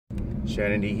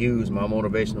Shannon D. Hughes, my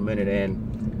Motivational Minute,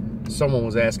 and someone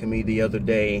was asking me the other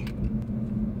day,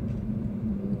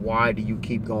 why do you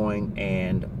keep going?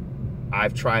 And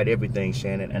I've tried everything,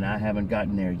 Shannon, and I haven't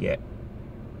gotten there yet.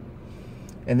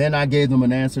 And then I gave them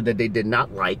an answer that they did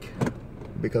not like,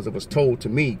 because it was told to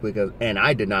me, and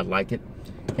I did not like it.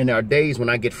 And there are days when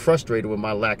I get frustrated with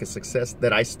my lack of success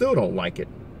that I still don't like it.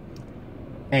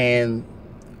 And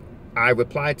I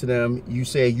replied to them, you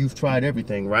say you've tried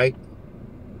everything, right?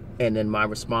 And then my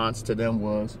response to them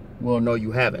was, well, no,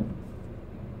 you haven't.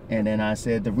 And then I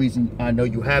said, the reason I know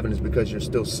you haven't is because you're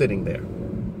still sitting there.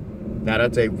 Now,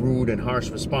 that's a rude and harsh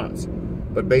response.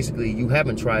 But basically, you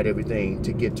haven't tried everything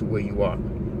to get to where you are.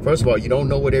 First of all, you don't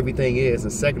know what everything is.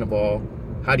 And second of all,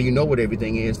 how do you know what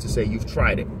everything is to say you've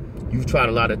tried it? You've tried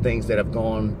a lot of things that have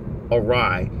gone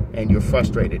awry and you're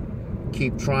frustrated.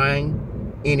 Keep trying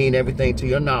any and everything to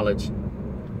your knowledge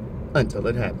until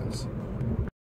it happens.